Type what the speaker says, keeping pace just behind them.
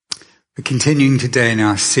We're continuing today in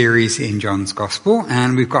our series in John's Gospel,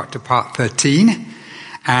 and we've got to part 13,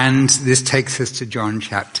 and this takes us to John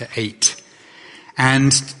chapter 8.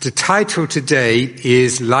 And the title today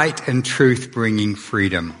is Light and Truth Bringing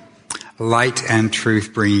Freedom. Light and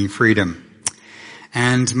Truth Bringing Freedom.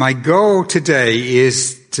 And my goal today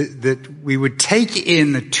is that we would take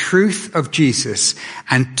in the truth of Jesus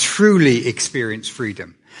and truly experience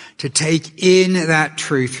freedom. To take in that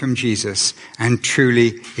truth from Jesus and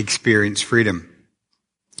truly experience freedom.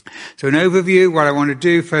 So an overview, what I want to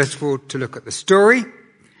do, first of all, to look at the story,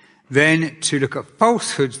 then to look at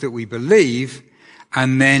falsehoods that we believe,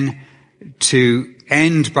 and then to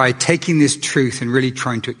end by taking this truth and really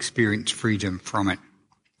trying to experience freedom from it.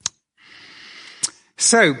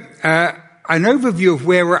 So, an overview of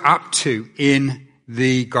where we're up to in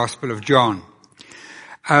the Gospel of John.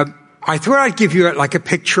 I thought I'd give you a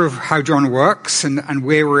picture of how John works and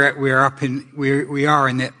where we are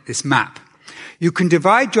in this map. You can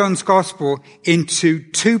divide John's Gospel into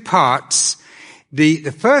two parts. The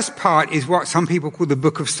first part is what some people call the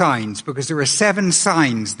Book of Signs, because there are 7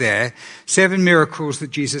 signs there, 7 miracles that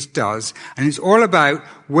Jesus does, and it's all about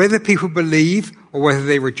whether people believe or whether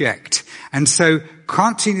they reject. And so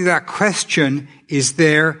constantly that question is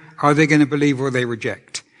there, are they going to believe or they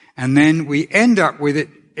reject? And then we end up with it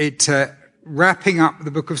wrapping up the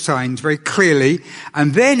Book of Signs very clearly,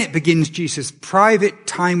 and then it begins Jesus' private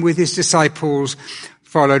time with his disciples,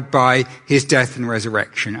 followed by his death and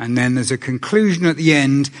resurrection. And then there's a conclusion at the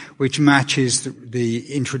end which matches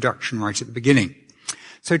the introduction right at the beginning.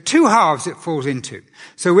 So 2 halves it falls into.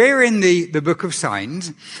 So we're in the Book of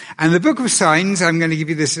Signs, and the Book of Signs, I'm going to give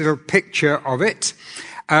you this little picture of it.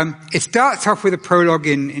 It starts off with a prologue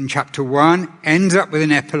in chapter 1, ends up with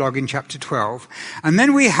an epilogue in chapter 12. And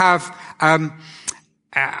then we have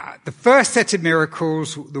the first set of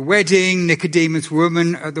miracles, the wedding, Nicodemus,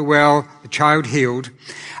 woman at the well, the child healed.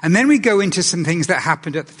 And then we go into some things that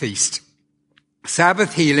happened at the feast.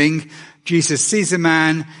 Sabbath healing, Jesus sees a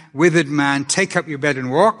man, withered man, take up your bed and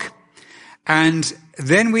walk. And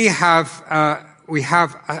then we have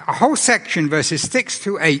a whole section, verses 6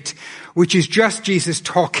 through 8, which is just Jesus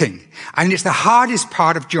talking. And it's the hardest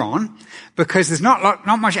part of John, because there's not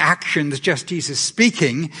much action, there's just Jesus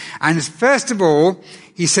speaking. And first of all,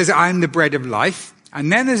 he says, I am the bread of life. And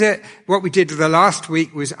then what we did the last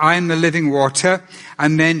week was, I am the living water.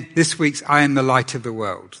 And then this week's, I am the light of the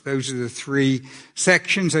world. Those are the 3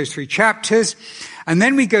 sections, those 3 chapters. And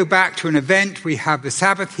then we go back to an event. We have the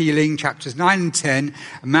Sabbath healing, chapters 9 and 10,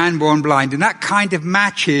 a man born blind. And that kind of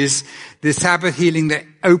matches the Sabbath healing that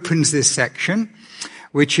opens this section,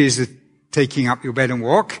 which is taking up your bed and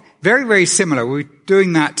walk. Very, very similar. We're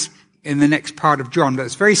doing that in the next part of John, but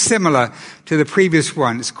it's very similar to the previous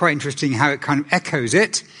one. It's quite interesting how it kind of echoes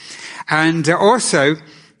it. And also,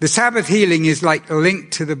 the Sabbath healing is like a link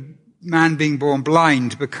to the man being born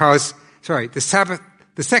blind because, the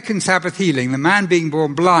second Sabbath healing, the man being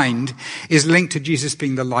born blind, is linked to Jesus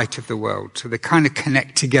being the light of the world. So they kind of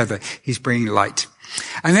connect together. He's bringing light.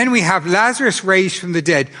 And then we have Lazarus raised from the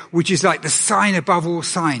dead, which is like the sign above all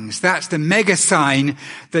signs. That's the mega sign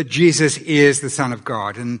that Jesus is the Son of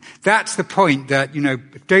God. And that's the point that,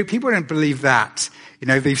 people don't believe that.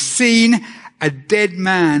 They've seen a dead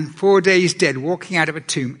man, 4 days dead, walking out of a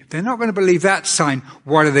tomb. If they're not going to believe that sign,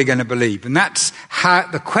 what are they going to believe? And that's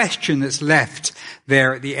the question that's left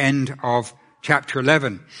there at the end of chapter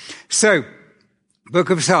 11. So,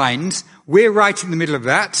 Book of Signs, we're right in the middle of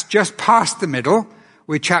that, just past the middle,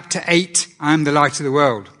 with chapter 8, I am the light of the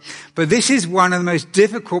world. But this is one of the most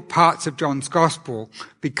difficult parts of John's Gospel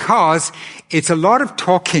because it's a lot of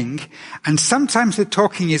talking, and sometimes the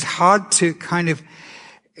talking is hard to kind of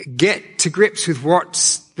get to grips with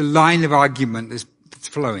what's the line of argument that's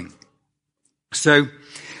flowing. So,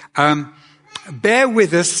 bear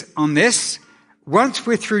with us on this. Once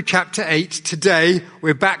we're through chapter 8, today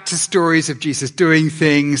we're back to stories of Jesus doing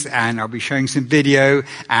things, and I'll be showing some video,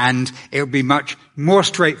 and it'll be much more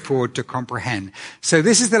straightforward to comprehend. So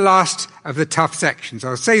this is the last of the tough sections.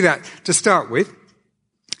 I'll say that to start with.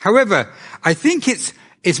 However, I think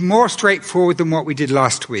it's more straightforward than what we did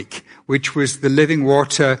last week, which was the living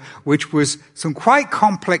water, which was some quite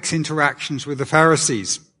complex interactions with the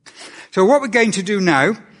Pharisees. So what we're going to do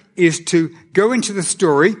now is to go into the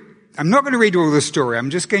story. I'm not going to read all the story. I'm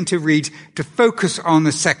just going to focus on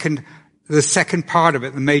the second part of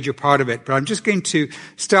it, the major part of it. But I'm just going to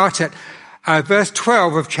start at verse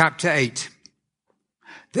 12 of chapter 8.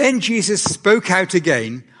 Then Jesus spoke out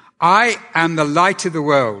again, I am the light of the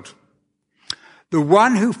world. The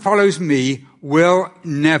one who follows me will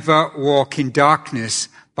never walk in darkness,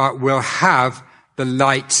 but will have the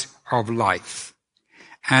light of life.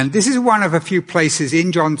 And this is one of a few places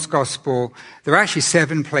in John's Gospel. There are actually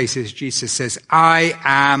 7 places Jesus says, I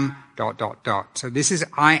am ... So this is,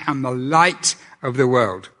 I am the light of the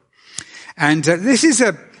world. And this is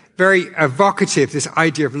a very evocative, this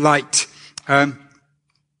idea of light.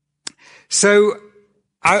 So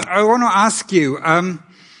I want to ask you,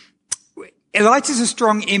 light is a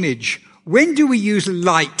strong image. When do we use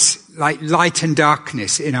light, like light and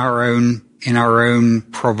darkness in our own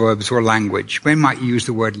proverbs or language? When might you use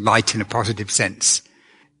the word light in a positive sense?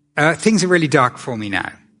 Things are really dark for me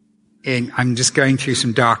now. I'm just going through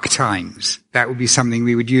some dark times. That would be something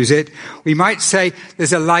we would use it. We might say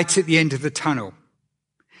there's a light at the end of the tunnel.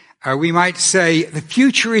 We might say the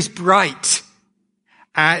future is bright.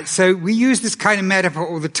 So we use this kind of metaphor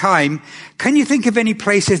all the time. Can you think of any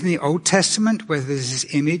places in the Old Testament where there's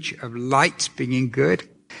this image of light being good?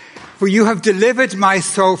 For you have delivered my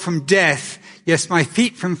soul from death, yes, my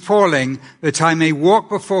feet from falling, that I may walk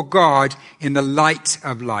before God in the light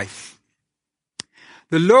of life.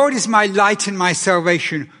 The Lord is my light and my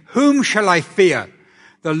salvation. Whom shall I fear?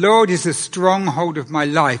 The Lord is the stronghold of my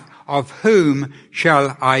life. Of whom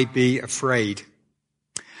shall I be afraid?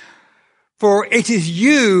 For it is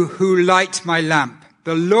you who light my lamp.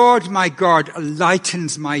 The Lord my God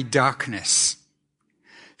lightens my darkness.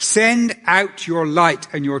 Send out your light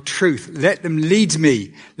and your truth. Let them lead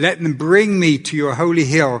me. Let them bring me to your holy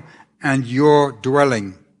hill and your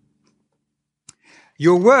dwelling.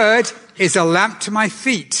 Your word is a lamp to my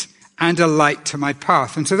feet and a light to my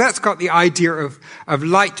path. And so that's got the idea of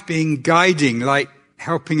light being guiding, light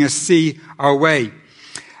helping us see our way.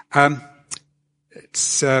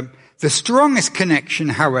 It's the strongest connection,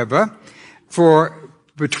 however,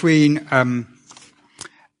 between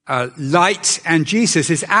light and Jesus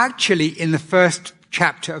is actually in the first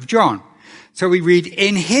chapter of John. So we read,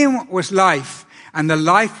 in him was life, and the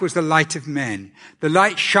life was the light of men. The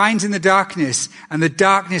light shines in the darkness, and the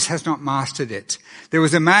darkness has not mastered it. There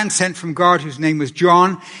was a man sent from God whose name was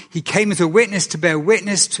John. He came as a witness to bear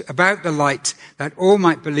witness about the light, that all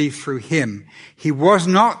might believe through him. He was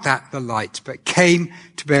not the light, but came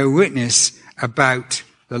to bear witness about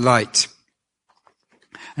the light.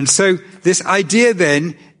 And so this idea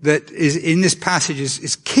then that is in this passage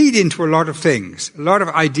is keyed into a lot of things, a lot of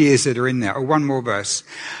ideas that are in there. Or one more verse.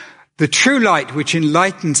 The true light which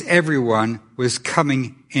enlightens everyone was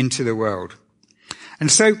coming into the world. And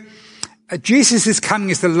so Jesus is coming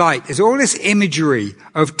as the light. There's all this imagery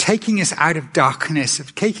of taking us out of darkness,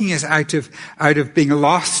 of taking us out of being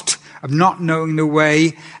lost, of not knowing the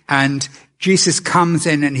way. And Jesus comes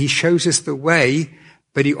in and he shows us the way,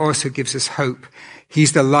 but he also gives us hope.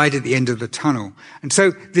 He's the light at the end of the tunnel. And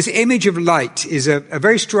so this image of light is a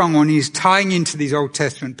very strong one. He's tying into these Old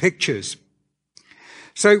Testament pictures.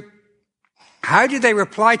 So how did they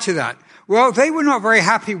reply to that? Well, they were not very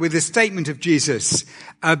happy with the statement of Jesus.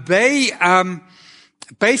 They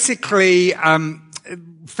basically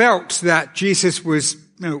felt that Jesus was,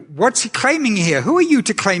 what's he claiming here? Who are you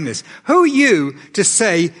to claim this? Who are you to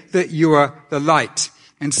say that you are the light?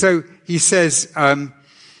 And so he says,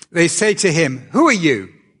 they say to him, who are you?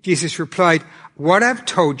 Jesus replied, what I've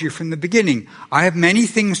told you from the beginning. I have many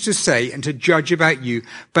things to say and to judge about you,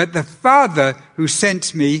 but the Father who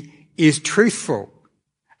sent me is truthful.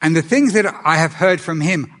 And the things that I have heard from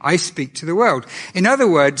him, I speak to the world. In other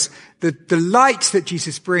words, the light that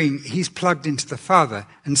Jesus brings, he's plugged into the Father.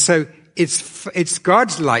 And so it's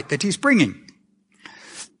God's light that he's bringing.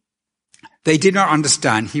 They did not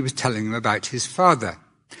understand he was telling them about his Father.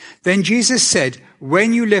 Then Jesus said,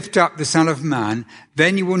 when you lift up the Son of Man,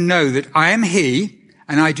 then you will know that I am he,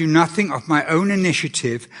 and I do nothing of my own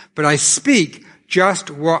initiative, but I speak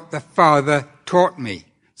just what the Father taught me.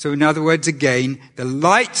 So in other words, again, the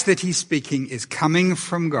light that he's speaking is coming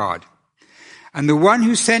from God. And the one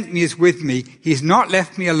who sent me is with me. He's not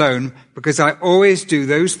left me alone, because I always do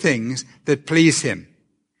those things that please him.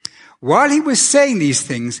 While he was saying these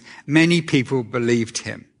things, many people believed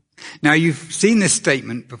him. Now, you've seen this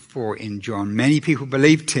statement before in John. Many people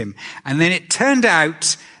believed him. And then it turned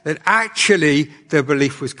out that actually their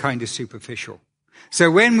belief was kind of superficial.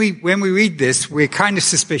 So when we read this, we're kind of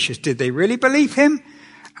suspicious. Did they really believe him?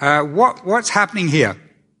 What's happening here?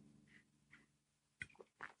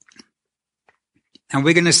 And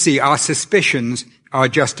we're going to see our suspicions are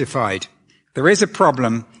justified. There is a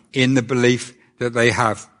problem in the belief that they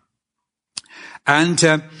have. And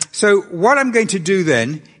so what I'm going to do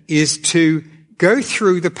then is to go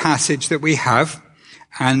through the passage that we have,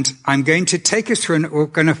 and I'm going to take us through, and we're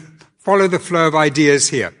going to follow the flow of ideas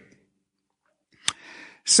here.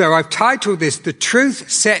 So I've titled this, The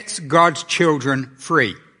Truth Sets God's Children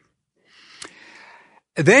Free.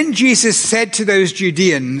 Then Jesus said to those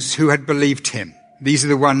Judeans who had believed him, these are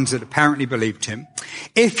the ones that apparently believed him,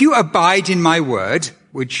 if you abide in my word,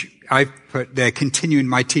 which I've put there, continue in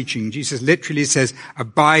my teaching. Jesus literally says,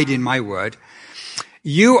 abide in my word.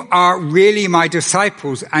 You are really my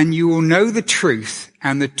disciples, and you will know the truth,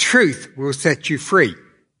 and the truth will set you free.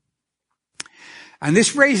 And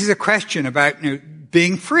this raises a question about,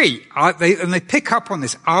 being free. And they pick up on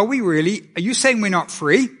this. Are you saying we're not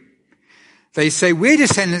free? They say, we're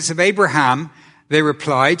descendants of Abraham, they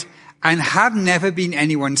replied, and have never been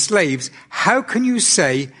anyone's slaves. How can you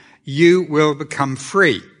say you will become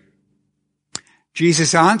free?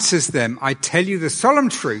 Jesus answers them, I tell you the solemn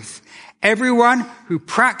truth. Everyone who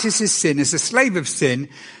practices sin is a slave of sin.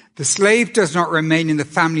 The slave does not remain in the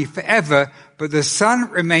family forever, but the son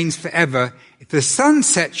remains forever. If the son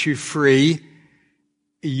sets you free,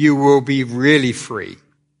 you will be really free.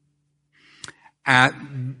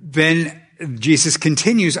 Then Jesus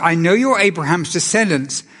continues, I know you're Abraham's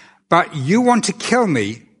descendants, but you want to kill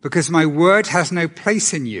me because my word has no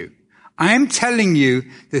place in you. I am telling you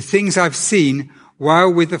the things I've seen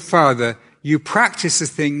while with the Father. You practice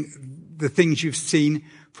the things you've seen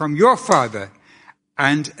from your father.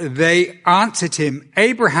 And they answered him,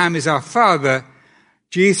 Abraham is our father.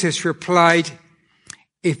 Jesus replied,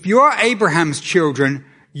 if you are Abraham's children,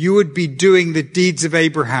 you would be doing the deeds of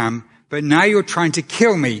Abraham, but now you're trying to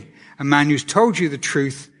kill me, a man who's told you the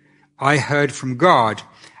truth I heard from God.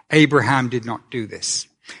 Abraham did not do this.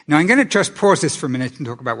 Now I'm going to just pause this for a minute and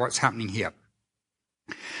talk about what's happening here.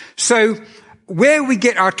 So where we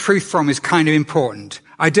get our truth from is kind of important.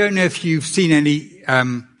 I don't know if you've seen any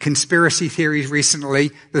conspiracy theories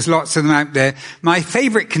recently. There's lots of them out there. My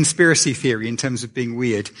favorite conspiracy theory, in terms of being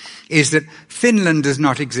weird, is that Finland does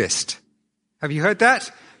not exist. Have you heard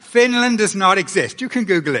that? Finland does not exist. You can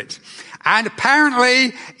Google it. And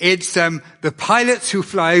apparently it's the pilots who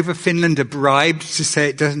fly over Finland are bribed to say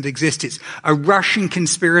it doesn't exist. It's a Russian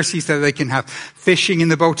conspiracy so they can have fishing in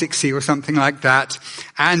the Baltic Sea or something like that.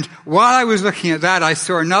 And while I was looking at that, I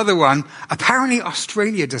saw another one. Apparently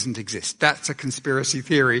Australia doesn't exist. That's a conspiracy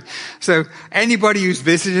theory. So anybody who's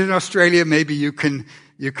visited Australia, maybe you can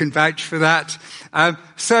vouch for that.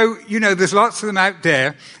 So there's lots of them out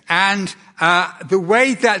there. And the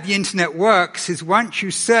way that the internet works is once you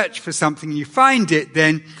search for something and you find it,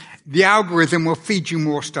 then the algorithm will feed you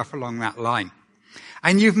more stuff along that line.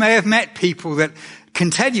 And you may have met people that can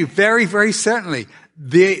tell you very, very certainly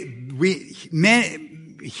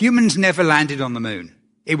humans never landed on the moon.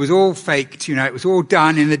 It was all faked, it was all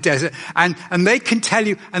done in the desert. And they can tell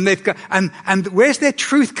you, and and where's their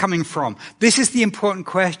truth coming from? This is the important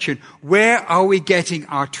question. Where are we getting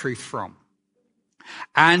our truth from?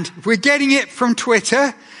 And if we're getting it from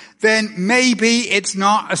Twitter, then maybe it's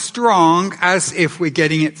not as strong as if we're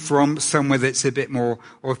getting it from somewhere that's a bit more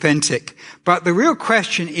authentic. But the real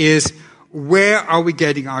question is, where are we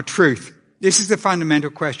getting our truth? This is the fundamental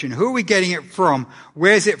question. Who are we getting it from?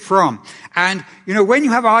 Where's it from? And, when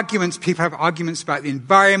you have arguments, people have arguments about the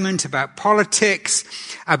environment, about politics,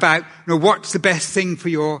 about, what's the best thing for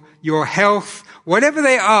your health. Whatever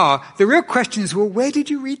they are, the real question is, well, where did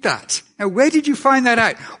you read that? Now, where did you find that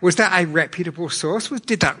out? Was that a reputable source?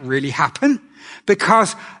 Did that really happen?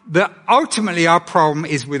 Because ultimately our problem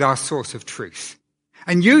is with our source of truth.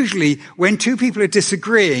 And usually when two people are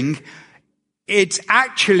disagreeing, it's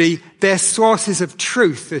actually their sources of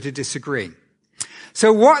truth that are disagreeing.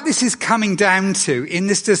 So what this is coming down to in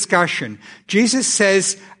this discussion, Jesus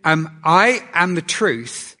says, I am the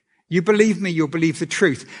truth. You believe me, you'll believe the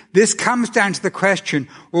truth. This comes down to the question,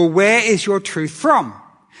 well, where is your truth from?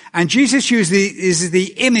 And Jesus uses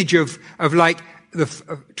the image of like the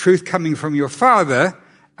truth coming from your father,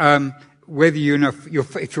 whether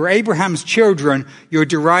if you're Abraham's children, you're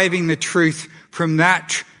deriving the truth from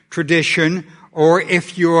that tradition, or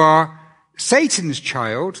if you are Satan's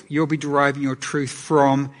child, you'll be deriving your truth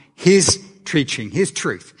from his teaching, his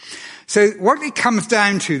truth. So what it comes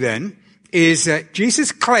down to then is that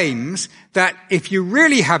Jesus claims that if you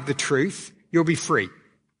really have the truth, you'll be free.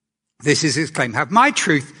 This is his claim. Have my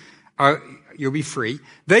truth, you'll be free.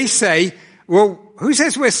 They say, well, who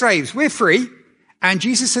says we're slaves? We're free. And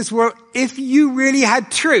Jesus says, well, if you really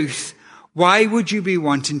had truth, why would you be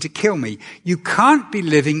wanting to kill me? You can't be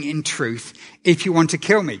living in truth if you want to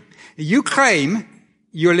kill me. You claim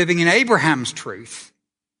you're living in Abraham's truth.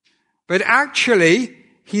 But actually,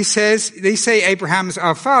 they say Abraham's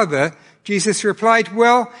our father. Jesus replied,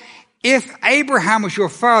 well, if Abraham was your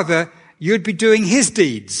father, you'd be doing his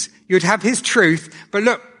deeds. You'd have his truth. But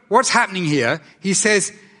look, what's happening here? He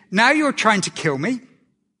says, now you're trying to kill me.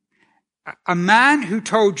 A man who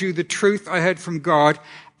told you the truth I heard from God.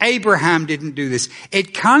 Abraham didn't do this.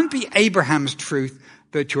 It can't be Abraham's truth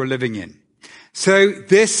that you're living in. So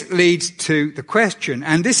this leads to the question,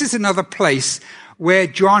 and this is another place where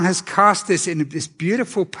John has cast this in this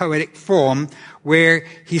beautiful poetic form, where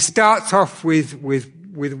he starts off with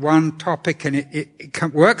one topic, and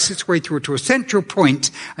it works its way through to a central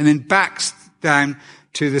point, and then backs down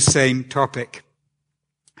to the same topic.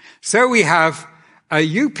 So we have,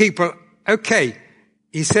 you people, okay,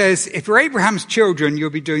 he says, if you're Abraham's children,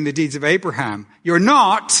 you'll be doing the deeds of Abraham. You're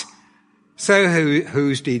not, so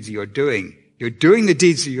whose deeds are you doing? You're doing the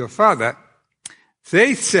deeds of your father.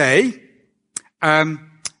 They say,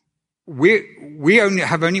 we only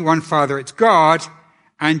have one father, it's God.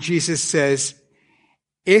 And Jesus says,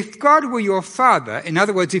 if God were your father, in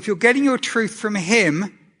other words, if you're getting your truth from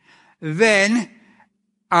him, then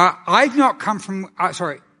I've come from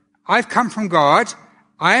God.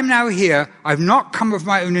 I am now here. I've not come of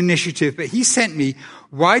my own initiative, but he sent me.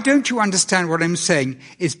 Why don't you understand what I'm saying?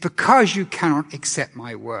 It's because you cannot accept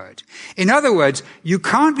my word. In other words, you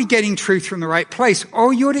can't be getting truth from the right place,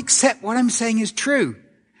 or you would accept what I'm saying is true.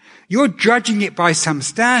 You're judging it by some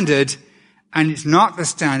standard, and it's not the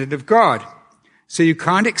standard of God. So you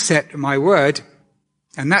can't accept my word,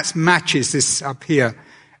 and that matches this up here.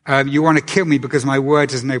 You want to kill me because my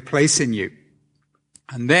word has no place in you.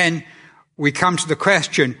 And then we come to the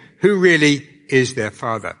question, who really is their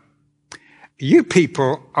father? You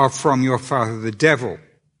people are from your father, the devil.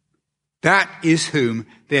 That is whom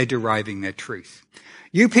they're deriving their truth.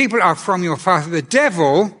 You people are from your father, the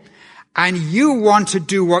devil, and you want to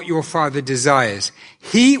do what your father desires.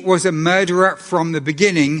 He was a murderer from the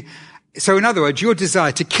beginning. So in other words, your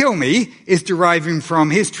desire to kill me is deriving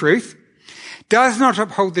from his truth. Does not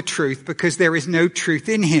uphold the truth because there is no truth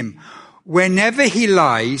in him. Whenever he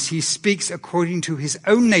lies, he speaks according to his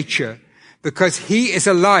own nature, because he is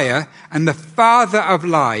a liar and the father of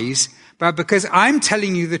lies. But because I'm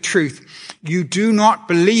telling you the truth, you do not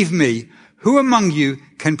believe me. Who among you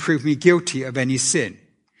can prove me guilty of any sin?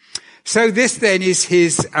 So this then is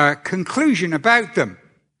his conclusion about them,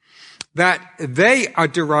 that they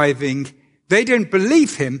don't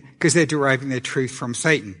believe him because they're deriving their truth from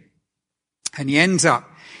Satan. And he ends up,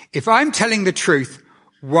 if I'm telling the truth,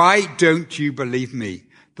 why don't you believe me?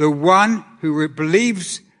 The one who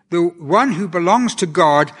belongs to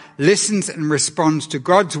God listens and responds to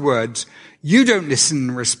God's words. You don't listen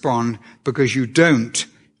and respond because you don't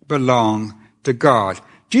belong to God.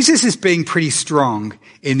 Jesus is being pretty strong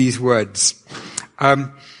in these words.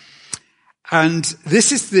 And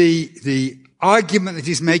this is the argument that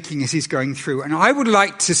he's making as he's going through. And I would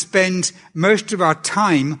like to spend most of our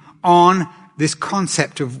time on this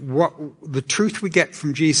concept of what the truth we get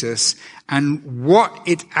from Jesus and what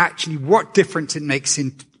difference it makes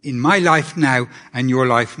in my life now and your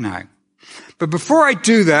life now. But before I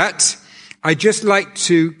do that, I'd just like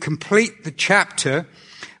to complete the chapter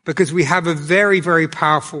because we have a very, very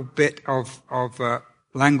powerful bit of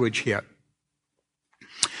language here.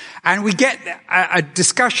 And we get a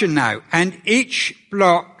discussion now, and each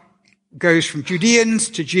block goes from Judeans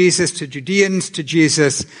to Jesus, to Judeans to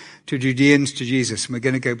Jesus, to Judeans to Jesus. And we're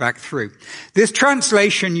going to go back through. This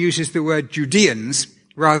translation uses the word Judeans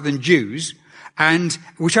rather than Jews, and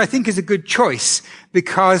which I think is a good choice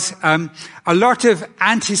because a lot of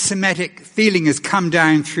anti-Semitic feeling has come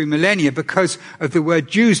down through millennia because of the word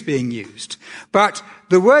Jews being used. But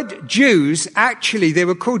the word Jews, actually, they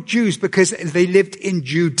were called Jews because they lived in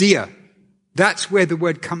Judea. That's where the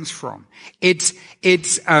word comes from. It's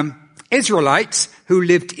Israelites who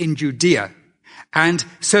lived in Judea. And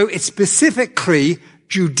so it's specifically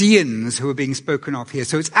Judeans who are being spoken of here.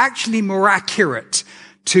 So it's actually more accurate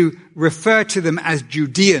to refer to them as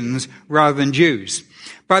Judeans rather than Jews.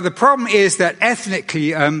 But the problem is that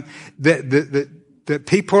ethnically, the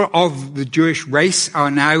people of the Jewish race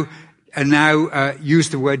are now use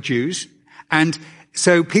the word Jews. And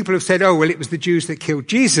so people have said, oh, well, it was the Jews that killed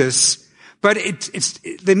Jesus. But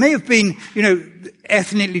they may have been,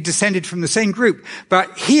 ethnically descended from the same group.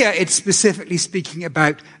 But here it's specifically speaking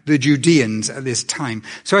about the Judeans at this time.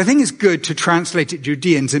 So I think it's good to translate it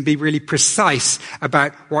Judeans and be really precise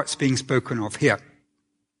about what's being spoken of here.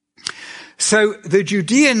 So the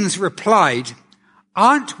Judeans replied,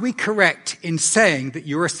 aren't we correct in saying that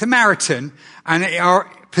you're a Samaritan and are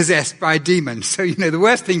possessed by a demon? So, the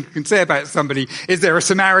worst thing you can say about somebody is they're a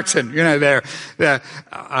Samaritan. They're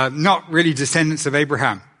not really descendants of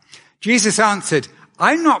Abraham. Jesus answered,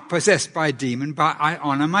 I'm not possessed by a demon, but I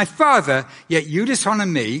honor my Father, yet you dishonor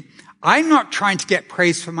me. I'm not trying to get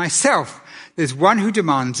praise for myself. There's one who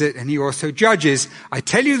demands it, and he also judges. I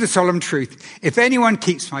tell you the solemn truth. If anyone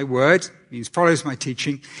keeps my word, means follows my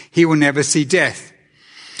teaching, he will never see death.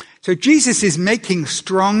 So Jesus is making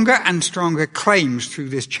stronger and stronger claims through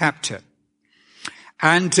this chapter.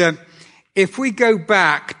 And if we go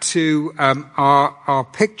back to our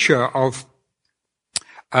picture of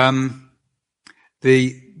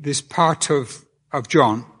this part of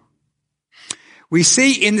John, we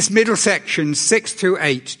see in this middle section, 6 through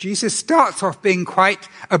 8, Jesus starts off being quite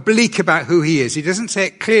oblique about who he is. He doesn't say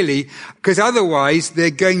it clearly, because otherwise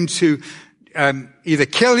they're going to either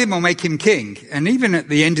kill him or make him king. And even at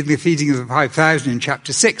the end of the feeding of the 5,000 in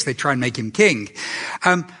chapter 6, they try and make him king.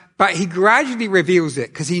 But he gradually reveals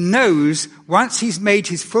it, because he knows once he's made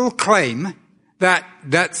his full claim that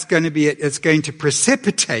it's going to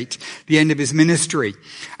precipitate the end of his ministry.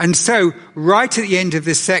 And so, right at the end of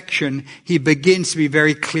this section, he begins to be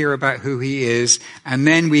very clear about who he is. And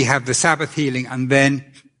then we have the Sabbath healing, and then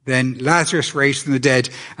Lazarus raised from the dead,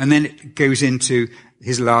 and then it goes into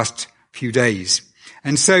his last few days.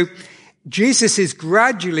 And so, Jesus is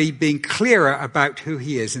gradually being clearer about who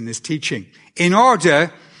he is in this teaching. In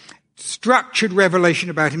order, structured revelation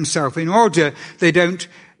about himself, in order they don't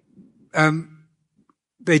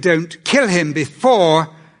kill him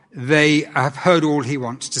before they have heard all he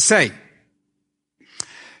wants to say.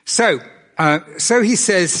 So he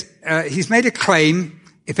says, he's made a claim,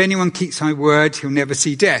 if anyone keeps my word, he'll never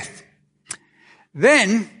see death.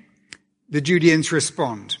 Then the Judeans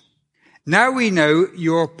respond, now we know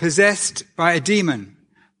you're possessed by a demon.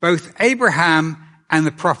 Both Abraham and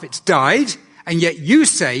the prophets died, and yet you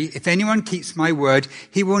say, if anyone keeps my word,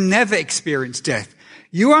 he will never experience death.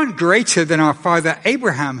 You aren't greater than our father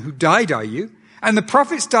Abraham, who died, are you? And the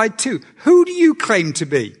prophets died too. Who do you claim to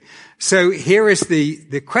be? So here is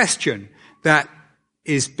the question that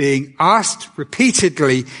is being asked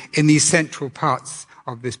repeatedly in these central parts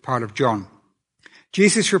of this part of John.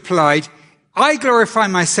 Jesus replied, I glorify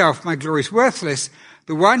myself, my glory is worthless.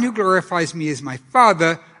 The one who glorifies me is my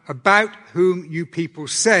Father, about whom you people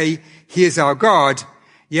say, he is our God.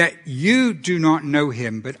 Yet you do not know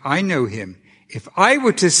him, but I know him. If I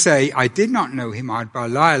were to say I did not know him, I'd be a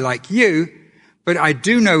liar like you, but I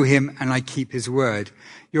do know him and I keep his word.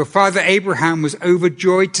 Your father Abraham was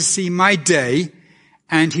overjoyed to see my day,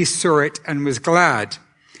 and he saw it and was glad.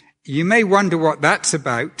 You may wonder what that's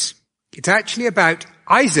about. It's actually about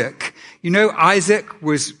Isaac. You know, Isaac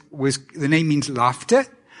was the name means laughter,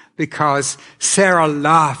 because Sarah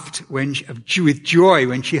laughed with joy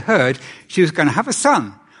when she heard she was going to have a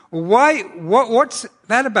son. Well, what's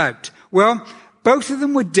that about? Well, both of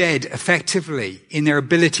them were dead effectively in their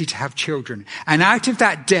ability to have children. And out of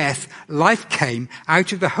that death, life came.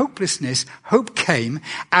 Out of the hopelessness, hope came.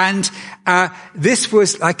 And this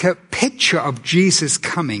was like a picture of Jesus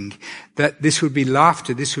coming, that this would be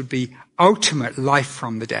laughter. This would be ultimate life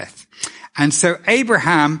from the death. And so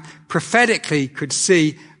Abraham prophetically could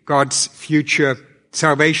see God's future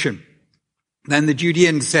salvation. Then the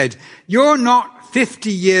Judeans said, you're not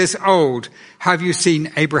 50 years old. Have you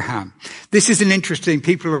seen Abraham? This is an interesting,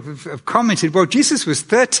 people have commented, well, Jesus was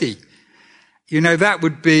 30. You know, that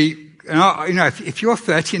would be, if you're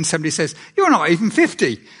 30 and somebody says, you're not even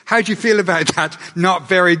 50. How do you feel about that? Not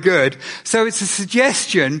very good. So it's a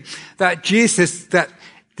suggestion that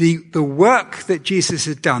the work that Jesus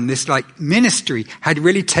had done, this like ministry, had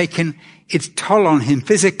really taken its toll on him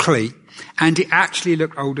physically, and he actually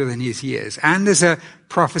looked older than his years. And there's a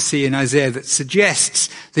prophecy in Isaiah that suggests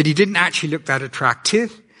that he didn't actually look that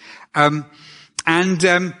attractive. All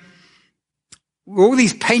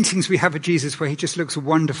these paintings we have of Jesus where he just looks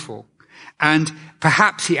wonderful. And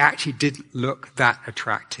perhaps he actually didn't look that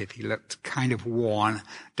attractive. He looked kind of worn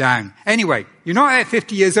down. Anyway, you're not yet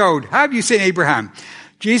 50 years old. How have you seen Abraham?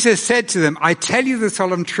 Jesus said to them, I tell you the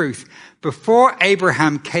solemn truth. Before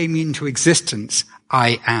Abraham came into existence,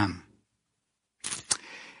 I am.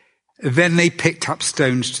 Then they picked up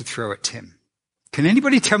stones to throw at him. Can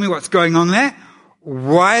anybody tell me what's going on there?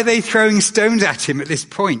 Why are they throwing stones at him at this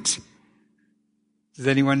point? Does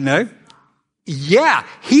anyone know? Yeah,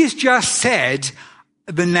 he's just said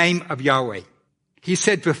the name of Yahweh. He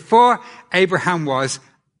said, before Abraham was,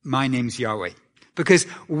 my name's Yahweh. Because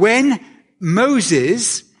when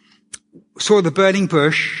Moses saw the burning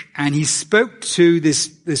bush and he spoke to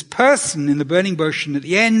this person in the burning bush, and at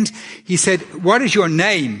the end he said, what is your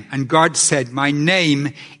name? And God said, my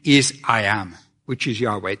name is I am, which is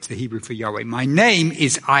Yahweh. It's the Hebrew for Yahweh. My name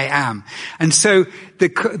is I am. And so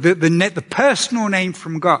the personal name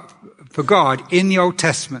from God, for God in the Old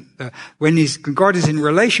Testament, when God is in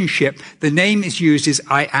relationship, the name is used as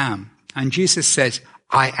I am. And Jesus says,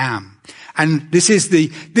 I am. And this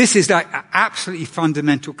is like an absolutely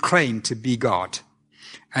fundamental claim to be God.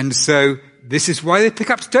 And so this is why they pick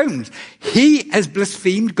up stones. He has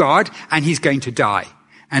blasphemed God and he's going to die.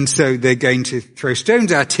 And so they're going to throw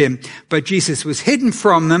stones at him. But Jesus was hidden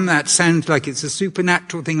from them. That sounds like it's a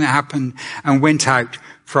supernatural thing that happened, and went out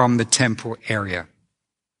from the temple area.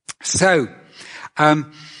 So,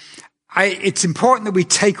 it's important that we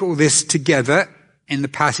take all this together in the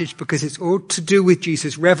passage, because it's all to do with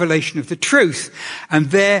Jesus' revelation of the truth and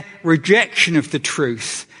their rejection of the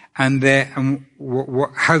truth, and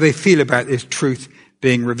how they feel about this truth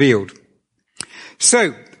being revealed.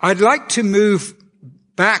 So, I'd like to move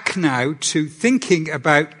back now to thinking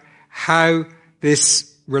about how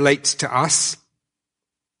this relates to us.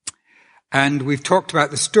 And we've talked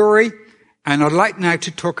about the story, and I'd like now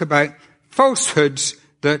to talk about falsehoods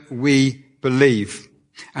that we believe.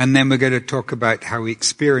 And then we're going to talk about how we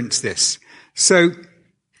experience this. So,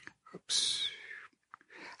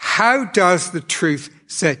 how does the truth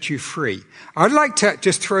set you free? I'd like to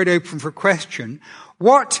just throw it open for a question.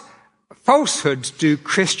 What falsehoods do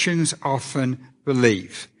Christians often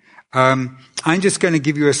believe? I'm just going to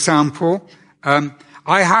give you a sample.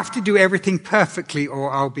 I have to do everything perfectly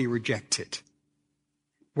or I'll be rejected.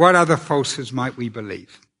 What other falsehoods might we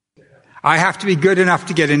believe? I have to be good enough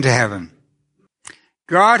to get into heaven.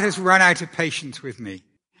 God has run out of patience with me.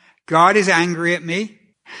 God is angry at me.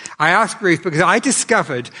 I asked Ruth because I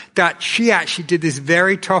discovered that she actually did this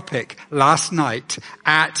very topic last night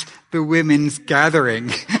at the women's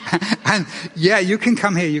gathering. And yeah, you can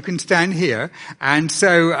come here, you can stand here. And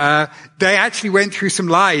so they actually went through some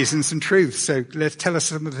lies and some truths. So let's tell us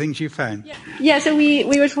some of the things you found. Yeah, so we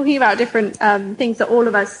were talking about different things that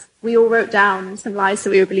we all wrote down, some lies that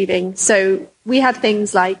we were believing. So we had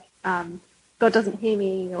things like God doesn't hear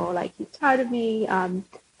me, or like he's tired of me,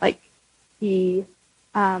 like he's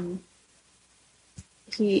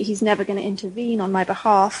never going to intervene on my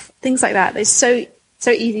behalf, things like that. It's so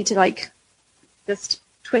easy to like just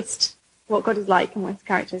twist what God is like and what his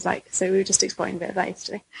character is like. So we were just exploring a bit of that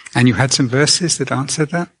yesterday. And you had some verses that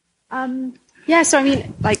answered that? Yeah, so I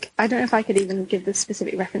mean, like, I don't know if I could even give the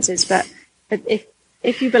specific references, but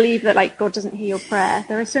if you believe that like God doesn't hear your prayer,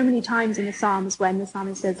 there are so many times in the Psalms when the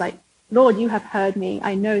psalmist says like, Lord, you have heard me.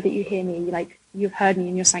 I know that you hear me. Like, you've heard me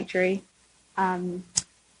in your sanctuary. The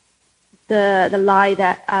lie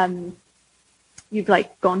that you've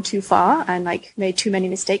like gone too far and like made too many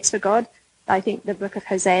mistakes for God. I think the book of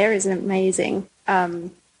Hosea is an amazing,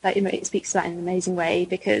 that it speaks to that in an amazing way,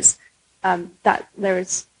 because that there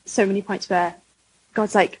is so many points where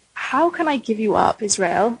God's like, how can I give you up,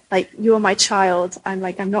 Israel? Like, you are my child. I'm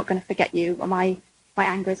not going to forget you. My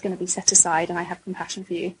anger is going to be set aside, and I have compassion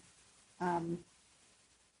for you.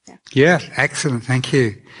 Yeah, excellent. Thank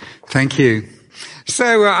you.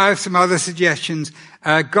 So I have some other suggestions.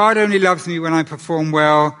 God only loves me when I perform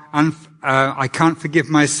well. I can't forgive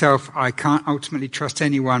myself. I can't ultimately trust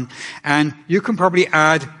anyone. And you can probably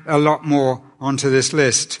add a lot more onto this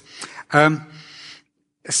list. Then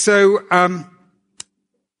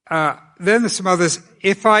there's some others.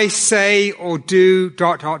 If I say or do ...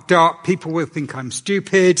 people will think I'm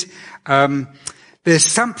stupid. There's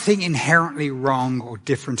something inherently wrong or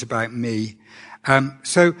different about me.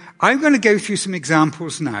 So I'm going to go through some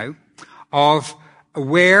examples now of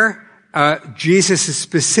where Jesus'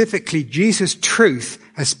 truth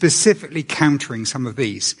is specifically countering some of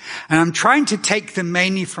these. And I'm trying to take them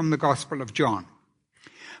mainly from the Gospel of John.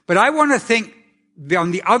 But I want to think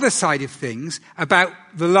on the other side of things about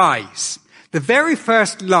the lies. The very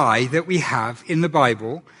first lie that we have in the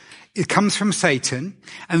Bible, it comes from Satan.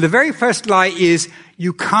 And the very first lie is,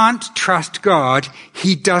 you can't trust God.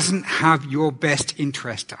 He doesn't have your best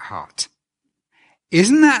interest at heart.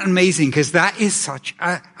 Isn't that amazing? Because that is such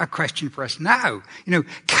a question for us now. You know,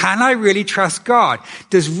 can I really trust God?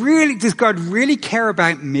 Does God really care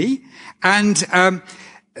about me? And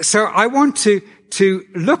so I want to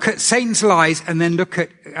look at Satan's lies and then look at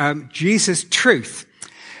Jesus' truth.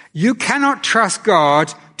 You cannot trust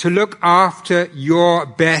God to look after your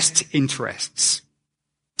best interests.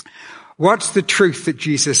 What's the truth that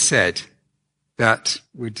Jesus said that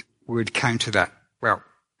would counter that? Well,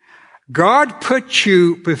 God put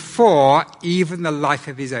you before even the life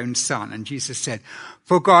of his own son. And Jesus said,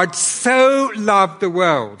 for God so loved the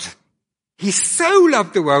world. He so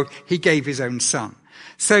loved the world, he gave his own son.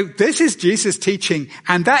 So this is Jesus' teaching,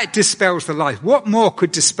 and that dispels the lie. What more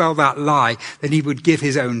could dispel that lie than he would give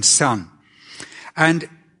his own son? And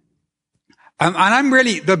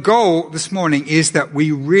the goal this morning is that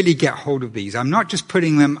we really get hold of these. I'm not just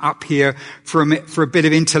putting them up here for a bit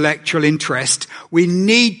of intellectual interest. We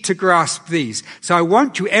need to grasp these. So I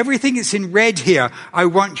want you, everything that's in red here, I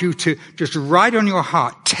want you to just write on your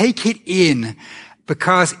heart, take it in,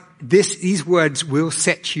 because these words will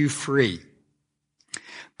set you free.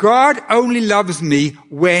 God only loves me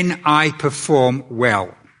when I perform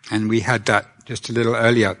well. And we had that just a little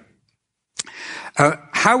earlier.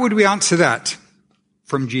 How would we answer that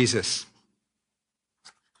from Jesus?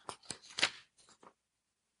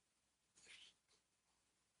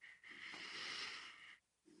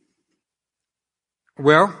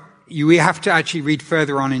 Well, we have to actually read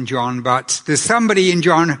further on in John, but there's somebody in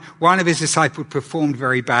John, one of his disciples performed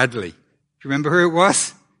very badly. Do you remember who it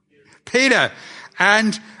was? Peter.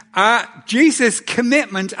 And Jesus'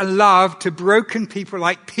 commitment and love to broken people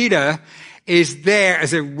like Peter is there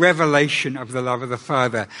as a revelation of the love of the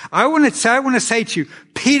Father. I want to say to you,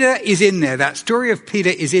 Peter is in there. That story of Peter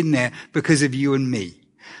is in there because of you and me.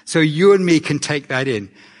 So you and me can take that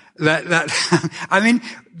in. I mean,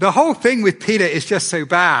 the whole thing with Peter is just so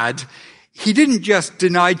bad. He didn't just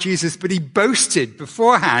deny Jesus, but he boasted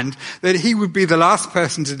beforehand that he would be the last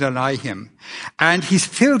person to deny him. And he's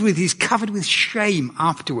covered with shame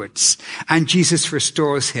afterwards. And Jesus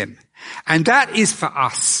restores him. And that is for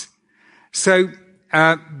us. So,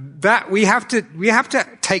 that we have to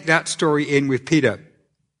take that story in with Peter.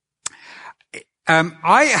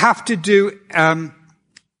 I have to do,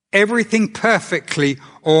 everything perfectly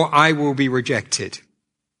or I will be rejected.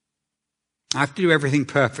 I have to do everything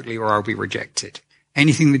perfectly or I'll be rejected.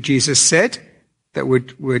 Anything that Jesus said that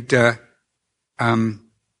would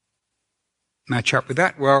match up with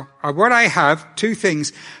that? Well, what I have, two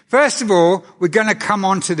things. First of all, we're going to come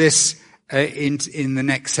on to this in the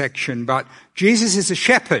next section, but Jesus is a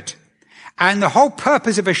shepherd. And the whole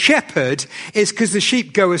purpose of a shepherd is because the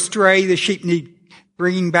sheep go astray, the sheep need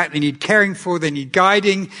bringing back, they need caring for, they need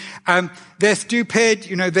guiding. They're stupid,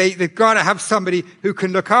 they've got to have somebody who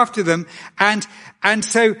can look after them. And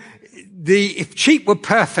so if sheep were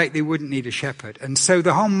perfect, they wouldn't need a shepherd. And so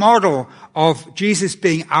the whole model of Jesus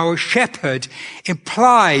being our shepherd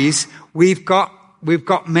implies we've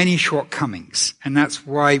got many shortcomings, and that's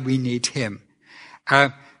why we need him.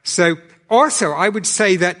 So also I would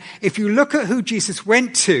say that if you look at who Jesus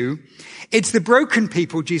went to, it's the broken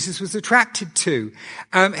people Jesus was attracted to.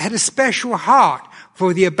 Had a special heart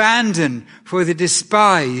for the abandoned, for the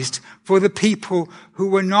despised, for the people who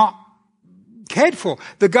were not cared for.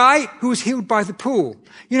 The guy who was healed by the pool,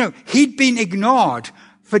 he'd been ignored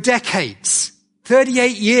for decades,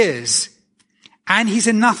 38 years, and he's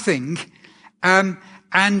a nothing,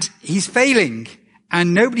 and he's failing.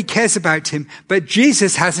 And nobody cares about him, but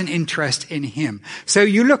Jesus has an interest in him. So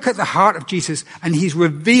you look at the heart of Jesus, and he's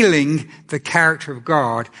revealing the character of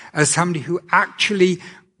God as somebody who actually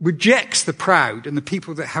rejects the proud and the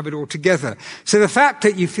people that have it all together. So the fact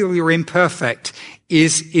that you feel you're imperfect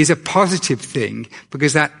is a positive thing,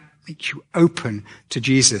 because that makes you open to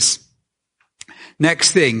Jesus.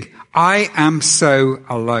 Next thing, I am so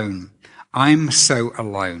alone. I'm so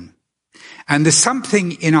alone. And there's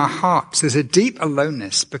something in our hearts, there's a deep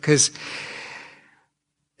aloneness, because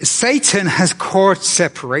Satan has caused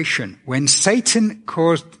separation. When Satan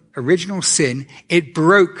caused original sin, it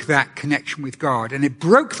broke that connection with God, and it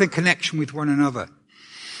broke the connection with one another.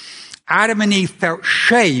 Adam and Eve felt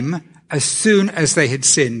shame as soon as they had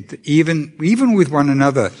sinned. Even with one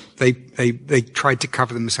another, they tried to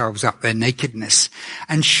cover themselves up, their nakedness.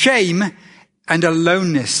 And shame and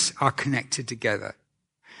aloneness are connected together.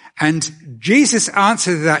 And Jesus'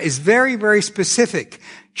 answer to that is very, very specific.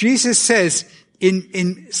 Jesus says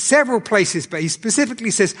in several places, but he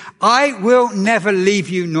specifically says, I will never leave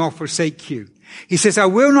you nor forsake you. He says, I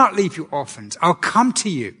will not leave you orphans. I'll come to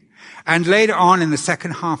you. And later on in the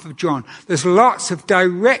second half of John, there's lots of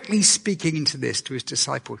directly speaking into this to his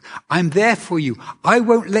disciples. I'm there for you. I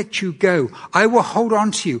won't let you go. I will hold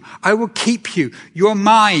on to you. I will keep you. You're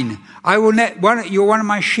mine. You're one of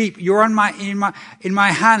my sheep. You're in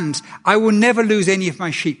my hands. I will never lose any of my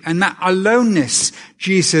sheep. And that aloneness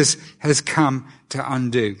Jesus has come to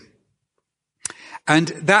undo. And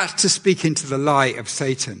that's to speak into the lie of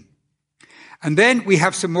Satan. And then we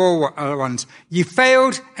have some more ones. You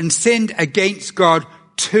failed and sinned against God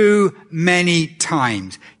too many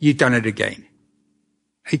times. You've done it again.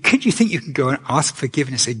 Hey, could you think you can go and ask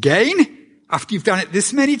forgiveness again after you've done it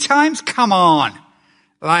this many times? Come on.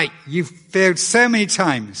 You've failed so many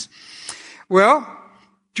times. Well,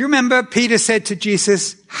 do you remember Peter said to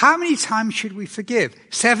Jesus, how many times should we forgive?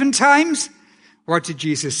 7 times? What did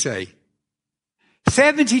Jesus say?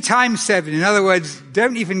 70 times 7. In other words,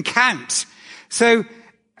 don't even count. So,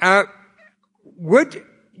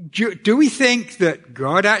 do we think that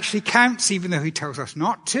God actually counts, even though he tells us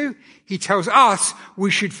not to? He tells us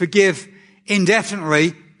we should forgive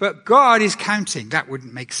indefinitely, but God is counting. That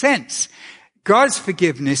wouldn't make sense. God's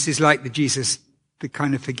forgiveness is like the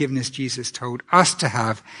kind of forgiveness Jesus told us to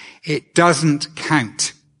have. It doesn't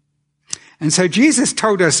count. And so Jesus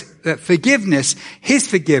told us that forgiveness, his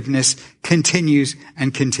forgiveness, continues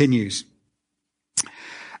and continues.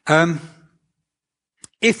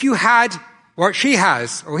 If you had what she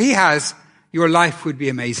has, or he has, your life would be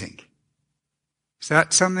amazing. Is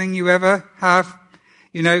that something you ever have?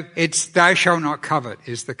 You know, it's thou shalt not covet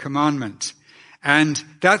is the commandment. And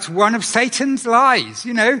that's one of Satan's lies,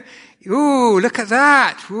 you know. Ooh, look at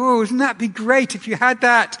that. Ooh, wouldn't that be great if you had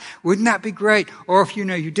that? Wouldn't that be great? Or if, you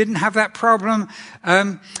know, you didn't have that problem.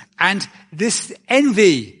 And this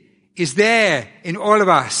envy is there in all of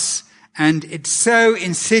us. And it's so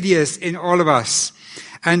insidious in all of us.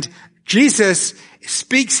 And Jesus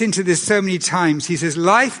speaks into this so many times. He says,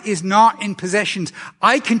 life is not in possessions.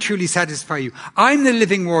 I can truly satisfy you. I'm the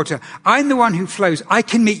living water. I'm the one who flows. I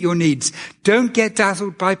can meet your needs. Don't get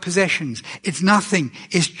dazzled by possessions. It's nothing.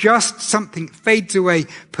 It's just something fades away.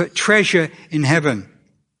 Put treasure in heaven.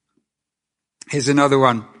 Here's another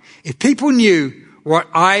one. If people knew what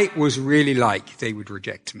I was really like, they would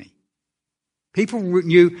reject me. People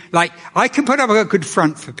knew, like, I can put up a good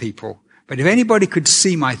front for people, but if anybody could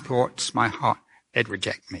see my thoughts, my heart, they'd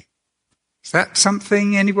reject me. Is that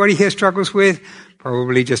something anybody here struggles with?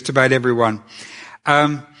 Probably just about everyone.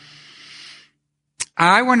 I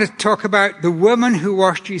want to talk about the woman who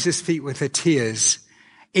washed Jesus' feet with her tears.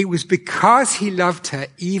 It was because he loved her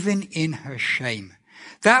even in her shame.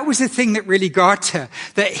 That was the thing that really got her,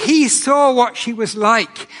 that he saw what she was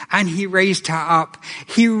like and he raised her up.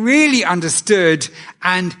 He really understood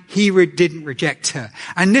and he didn't reject her.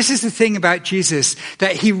 And this is the thing about Jesus,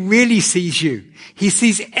 that he really sees you. He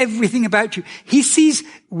sees everything about you. He sees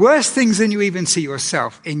worse things than you even see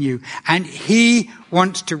yourself in you. And he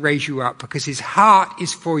wants to raise you up because his heart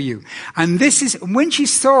is for you. And when she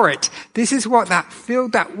saw it, this is what that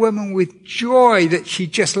filled that woman with joy, that she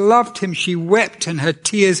just loved him. She wept, and her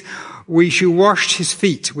tears, she washed his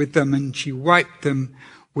feet with them and she wiped them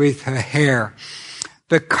with her hair,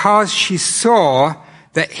 because she saw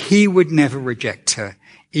that he would never reject her,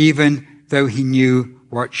 even though he knew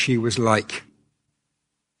what she was like.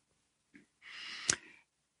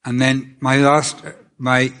 And then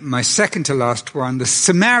my second to last one, the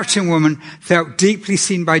Samaritan woman felt deeply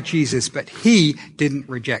seen by Jesus, but he didn't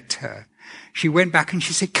reject her. She went back and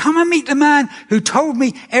she said, come and meet the man who told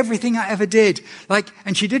me everything I ever did.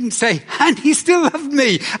 And she didn't say, and he still loved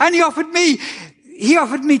me, and he offered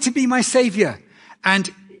me to be my savior. And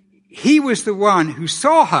he was the one who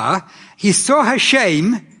saw her, he saw her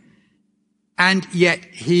shame, and yet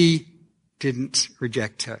he didn't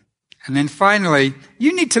reject her. And then finally,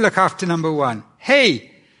 you need to look after number one.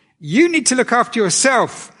 Hey, you need to look after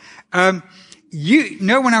yourself. No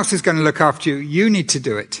one else is going to look after you. You need to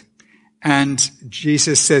do it. And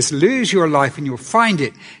Jesus says, lose your life and you'll find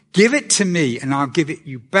it. Give it to me and I'll give it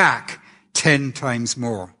you back 10 times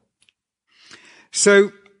more.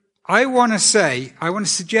 So I want to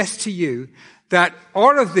suggest to you that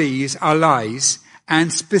all of these are lies,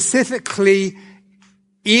 and specifically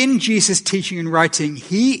in Jesus' teaching and writing,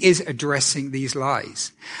 he is addressing these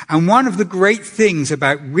lies. And one of the great things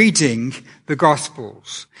about reading the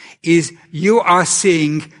Gospels is you are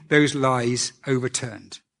seeing those lies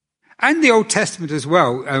overturned. And the Old Testament as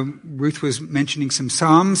well. Ruth was mentioning some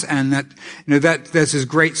Psalms, and that there's a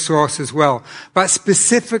great source as well. But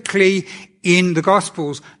specifically in the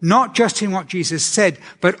Gospels, not just in what Jesus said,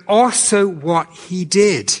 but also what he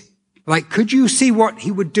did. Could you see what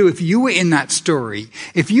he would do if you were in that story?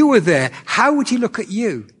 If you were there, how would he look at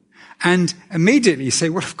you? And immediately say,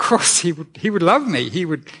 well, of course he would love me. He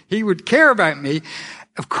would care about me.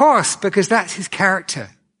 Of course, because that's his character.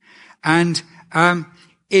 And,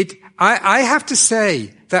 I have to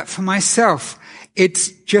say that for myself, it's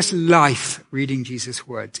just life reading Jesus'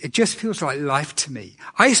 words. It just feels like life to me.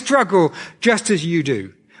 I struggle just as you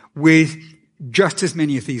do with just as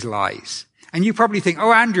many of these lies. And you probably think,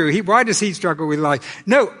 oh, Andrew, why does he struggle with lies?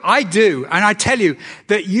 No, I do. And I tell you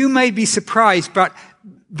that you may be surprised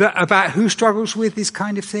about who struggles with this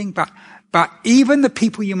kind of thing. But even the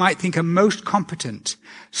people you might think are most competent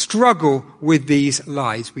struggle with these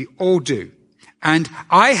lies. We all do. And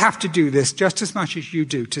I have to do this just as much as you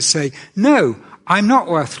do, to say, no, I'm not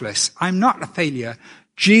worthless. I'm not a failure.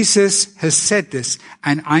 Jesus has said this,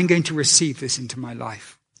 and I'm going to receive this into my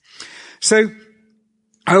life. So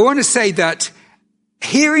I want to say that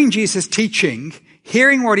hearing Jesus teaching,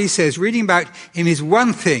 hearing what he says, reading about him is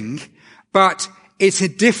one thing, but it's a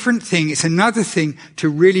different thing. It's another thing to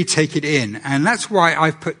really take it in. And that's why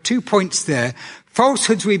I've put 2 points there.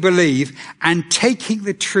 Falsehoods we believe, and taking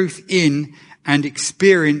the truth in and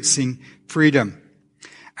experiencing freedom.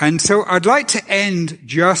 And so I'd like to end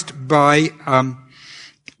just by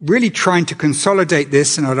really trying to consolidate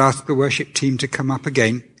this, and I'd ask the worship team to come up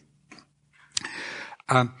again.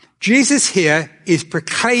 Jesus here is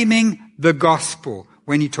proclaiming the gospel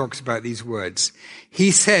when he talks about these words.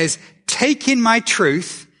 He says, take in my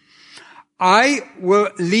truth, I will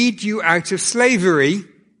lead you out of slavery.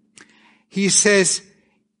 He says,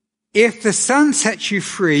 if the Son sets you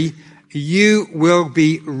free, you will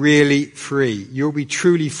be really free. You'll be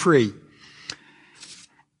truly free.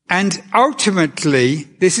 And ultimately,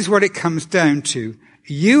 this is what it comes down to.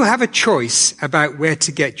 You have a choice about where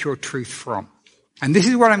to get your truth from. And this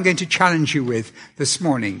is what I'm going to challenge you with this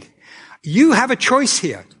morning. You have a choice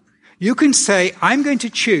here. You can say, I'm going to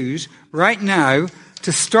choose right now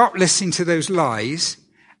to stop listening to those lies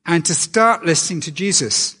and to start listening to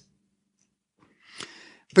Jesus.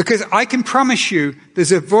 Because I can promise you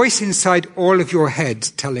there's a voice inside all of your head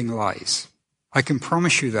telling lies. I can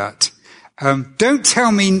promise you that. Don't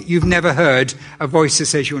tell me you've never heard a voice that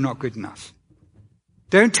says you're not good enough.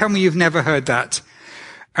 Don't tell me you've never heard that.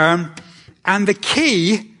 And the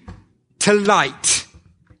key to light,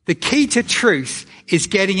 the key to truth, is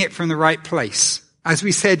getting it from the right place. As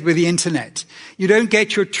we said with the internet, you don't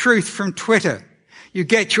get your truth from Twitter. You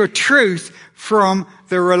get your truth from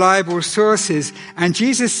the reliable sources. And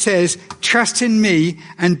Jesus says, trust in me,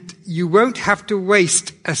 and you won't have to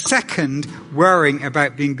waste a second worrying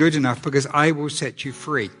about being good enough, because I will set you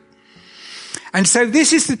free. And so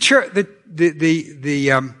this is the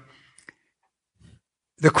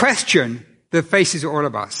question that faces all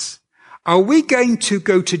of us. Are we going to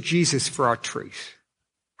go to Jesus for our truth?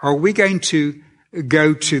 Are we going to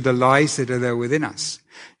go to the lies that are there within us?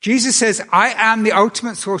 Jesus says, I am the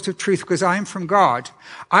ultimate source of truth because I am from God.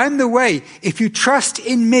 I am the way. If you trust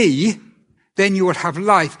in me, then you will have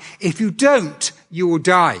life. If you don't, you will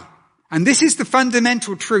die. And this is the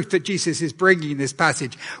fundamental truth that Jesus is bringing in this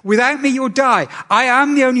passage. Without me, you'll die. I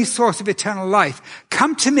am the only source of eternal life.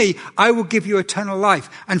 Come to me, I will give you eternal life.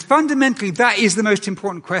 And fundamentally, that is the most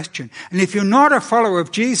important question. And if you're not a follower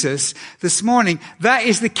of Jesus this morning, that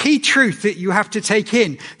is the key truth that you have to take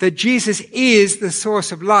in, that Jesus is the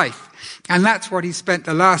source of life. And that's what he spent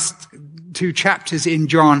the last 2 chapters in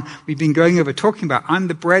John we've been going over talking about. I'm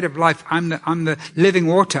the bread of life. I'm the living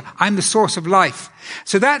water. I'm the source of life.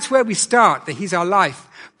 So that's where we start, that he's our life.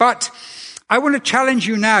 But I want to challenge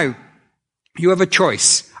you now. You have a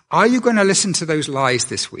choice. Are you going to listen to those lies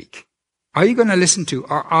this week? Are you going to listen to,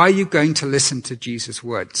 or are you going to listen to Jesus'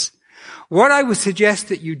 words? What I would suggest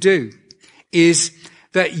that you do is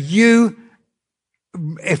that you,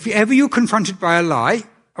 if ever you're confronted by a lie,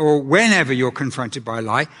 or whenever you're confronted by a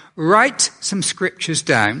lie, write some scriptures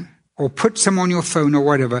down or put some on your phone or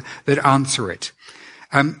whatever that answer it.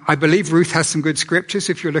 I believe Ruth has some good scriptures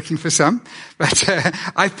if you're looking for some, but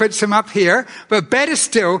I've put some up here. But better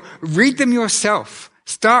still, read them yourself.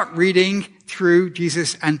 Start reading through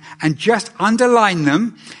Jesus and just underline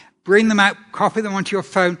them. Bring them out, copy them onto your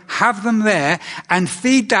phone, have them there, and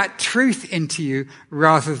feed that truth into you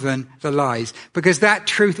rather than the lies. Because that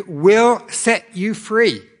truth will set you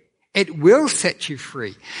free. It will set you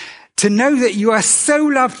free. To know that you are so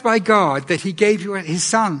loved by God that he gave you his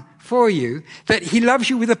Son for you, that he loves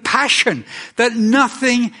you with a passion that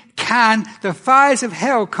nothing can, the fires of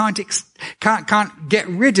hell can't get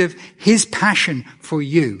rid of his passion for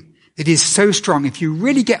you. It is so strong. If you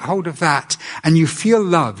really get hold of that and you feel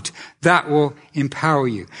loved, that will empower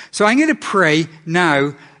you. So I'm going to pray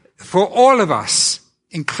now for all of us,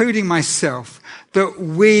 including myself, that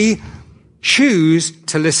we choose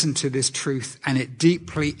to listen to this truth and it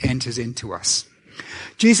deeply enters into us.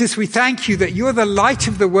 Jesus, we thank you that you're the light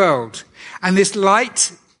of the world, and this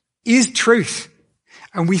light is truth.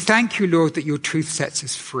 And we thank you, Lord, that your truth sets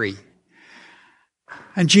us free.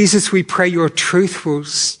 And Jesus, we pray your truth will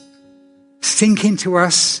sink into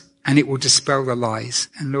us and it will dispel the lies.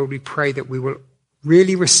 And Lord, we pray that we will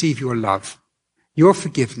really receive your love, your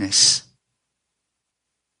forgiveness,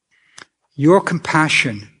 your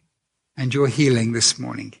compassion, and your healing this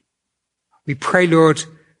morning. We pray, Lord,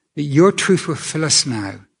 that your truth will fill us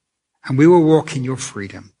now and we will walk in your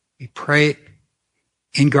freedom. We pray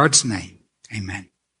in God's name. Amen.